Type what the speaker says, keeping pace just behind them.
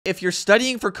If you're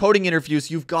studying for coding interviews,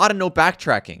 you've got to know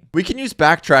backtracking. We can use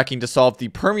backtracking to solve the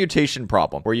permutation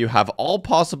problem, where you have all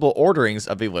possible orderings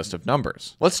of a list of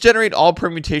numbers. Let's generate all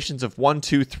permutations of 1,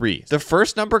 2, 3. The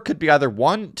first number could be either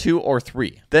 1, 2, or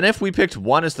 3. Then if we picked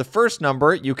 1 as the first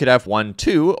number, you could have 1,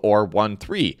 2, or 1,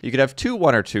 3. You could have 2,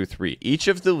 1, or 2, 3. Each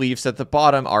of the leaves at the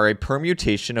bottom are a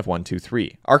permutation of 1, 2,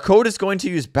 3. Our code is going to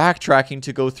use backtracking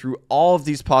to go through all of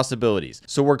these possibilities.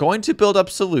 So we're going to build up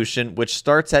solution, which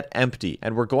starts at empty,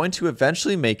 and we're going to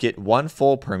eventually make it one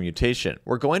full permutation.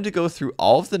 We're going to go through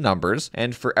all of the numbers,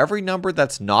 and for every number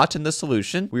that's not in the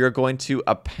solution, we are going to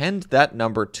append that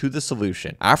number to the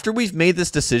solution. After we've made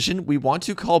this decision, we want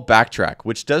to call backtrack,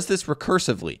 which does this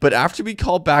recursively. But after we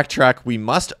call backtrack, we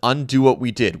must undo what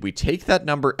we did. We take that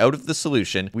number out of the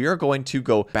solution. We are going to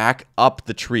go back up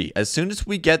the tree. As soon as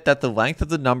we get that the length of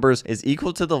the numbers is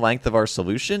equal to the length of our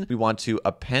solution, we want to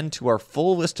append to our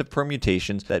full list of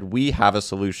permutations that we have a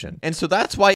solution. And so that's